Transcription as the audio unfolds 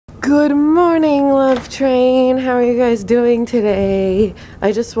Good morning, Love Train. How are you guys doing today?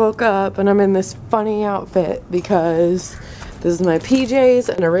 I just woke up and I'm in this funny outfit because this is my PJs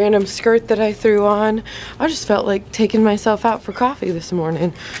and a random skirt that I threw on. I just felt like taking myself out for coffee this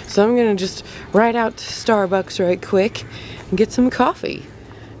morning. So I'm gonna just ride out to Starbucks right quick and get some coffee.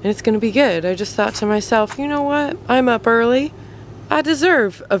 And it's gonna be good. I just thought to myself, you know what? I'm up early. I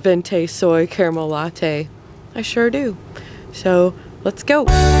deserve a venti soy caramel latte. I sure do. So let's go.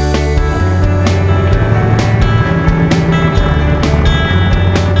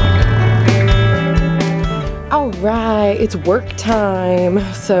 Alright, it's work time.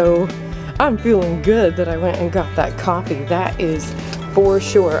 So I'm feeling good that I went and got that coffee. That is for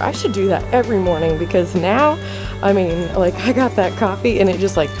sure. I should do that every morning because now, I mean, like I got that coffee and it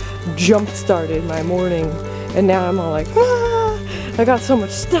just like jump started my morning. And now I'm all like, I got so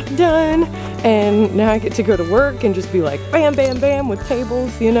much stuff done, and now I get to go to work and just be like bam, bam, bam with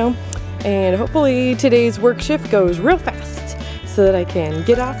tables, you know? And hopefully today's work shift goes real fast so that I can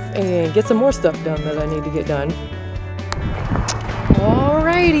get off and get some more stuff done that I need to get done.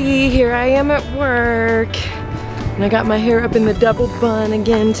 Alrighty, here I am at work. And I got my hair up in the double bun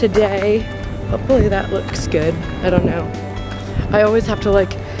again today. Hopefully that looks good. I don't know. I always have to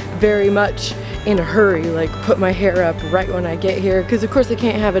like very much in a hurry, like put my hair up right when I get here, because of course I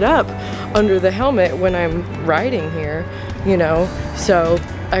can't have it up under the helmet when I'm riding here, you know, so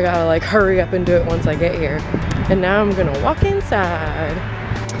I gotta like hurry up and do it once I get here. And now I'm gonna walk inside.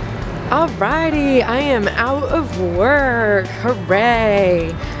 Alrighty, I am out of work,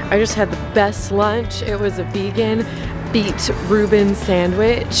 hooray! I just had the best lunch. It was a vegan beet Reuben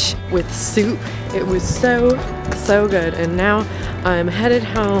sandwich with soup. It was so good, and now I'm headed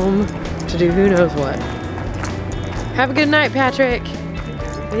home to do who knows what. Have a good night, Patrick.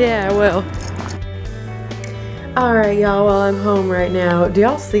 Yeah, I will. Alright, y'all, well, I'm home right now. Do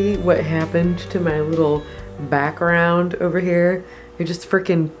y'all see what happened to my little background over here? It just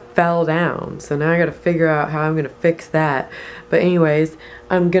freaking fell down. So now I gotta figure out how I'm gonna fix that. But anyways,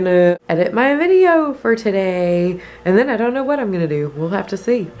 I'm gonna edit my video for today. And then I don't know what I'm gonna do. We'll have to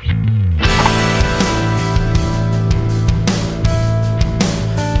see.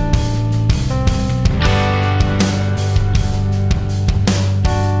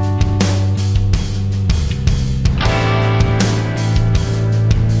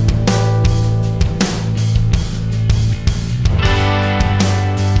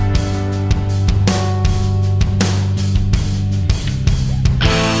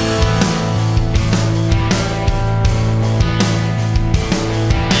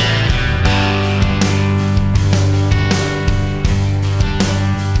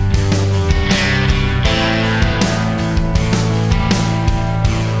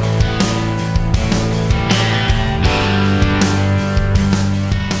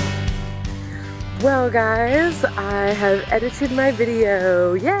 Well guys, I have edited my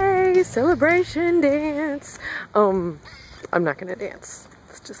video. Yay! Celebration dance! I'm not gonna dance.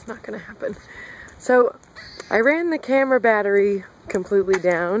 It's just not gonna happen. So, I ran the camera battery completely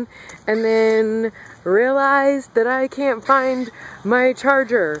down and then realized that I can't find my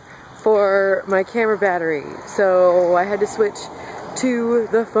charger for my camera battery. So, I had to switch to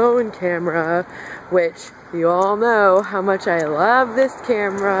the phone camera, which you all know how much I love this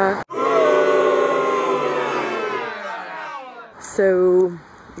camera. So,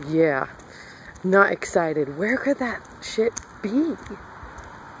 yeah, not excited. Where could that shit be?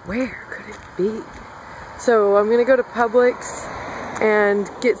 Where could it be? So I'm gonna go to Publix and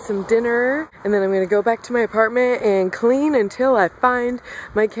get some dinner, and then I'm gonna go back to my apartment and clean until I find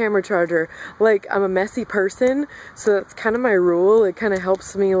my camera charger. Like, I'm a messy person, so that's kind of my rule. It kind of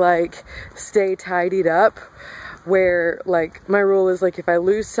helps me like stay tidied up. Where like my rule is like if I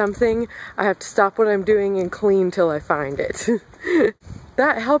lose something, I have to stop what I'm doing and clean till I find it.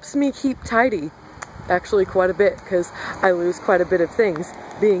 That helps me keep tidy actually quite a bit because I lose quite a bit of things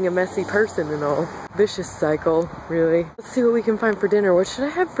being a messy person and all. Vicious cycle, really. Let's see what we can find for dinner. What should I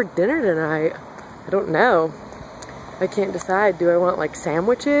have for dinner tonight? I don't know. I can't decide. Do I want like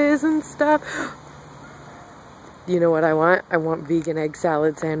sandwiches and stuff? You know what I want? I want vegan egg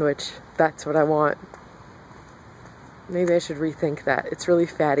salad sandwich. That's what I want. Maybe I should rethink that. It's really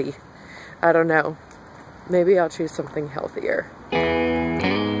fatty. I don't know. Maybe I'll choose something healthier.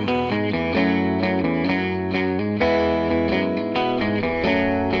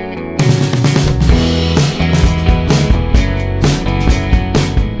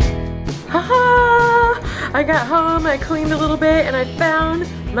 Haha! I got home, I cleaned a little bit, and I found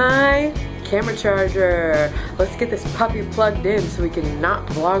my camera charger. Let's get this puppy plugged in so we can not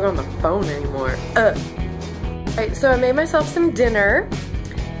vlog on the phone anymore. Alright, so I made myself some dinner,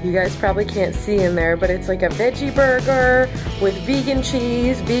 You guys probably can't see in there, but it's like a veggie burger with vegan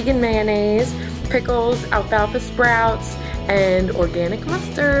cheese, vegan mayonnaise, pickles, alfalfa sprouts, and organic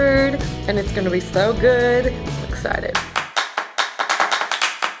mustard. And it's gonna be so good. I'm excited.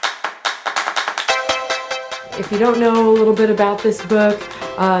 If you don't know a little bit about this book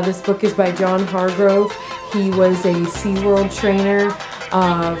is by John Hargrove. He was a SeaWorld trainer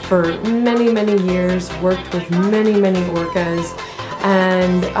for many, many years, worked with many, many orcas,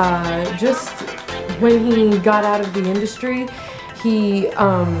 and just when he got out of the industry, he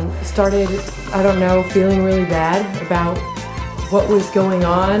started, I don't know, feeling really bad about what was going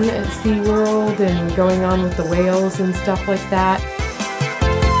on at SeaWorld and going on with the whales and stuff like that.